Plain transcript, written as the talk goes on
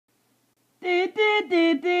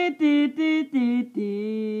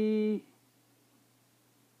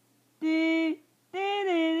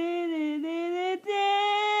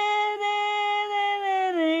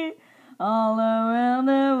All around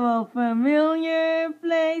the world, familiar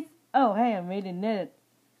place. Oh, hey, I made it.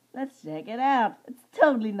 Let's check it out. It's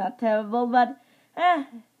totally not terrible, but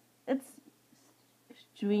it's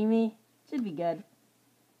streamy. Should be good.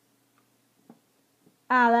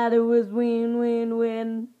 I thought it was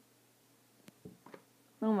win.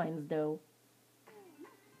 No minds though.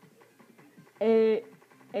 Eh.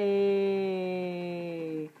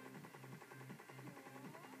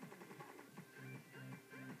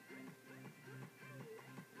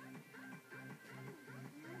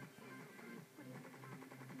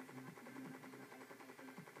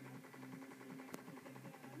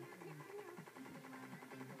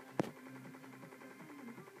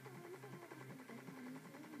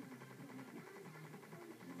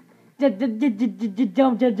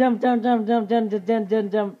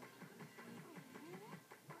 Jump.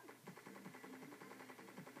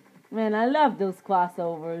 Man, I love those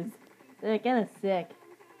crossovers. They're kinda sick.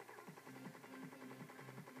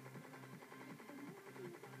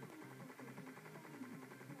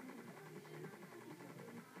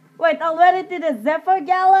 Wait, already to the Zephyr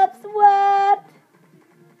Gallops? What?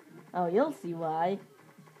 Oh, you'll see why.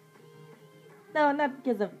 No, not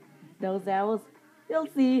because of those arrows. You'll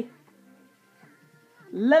see.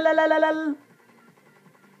 La.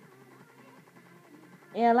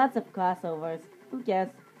 Yeah, lots of crossovers. Who cares?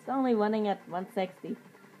 It's only running at 160.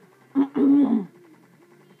 Come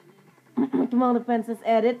on, the princess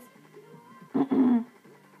edits.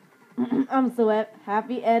 I'm so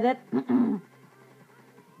happy edit.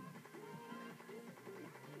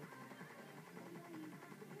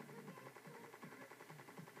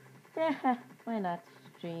 Yeah, why not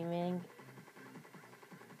streaming?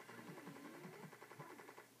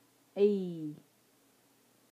 Hey.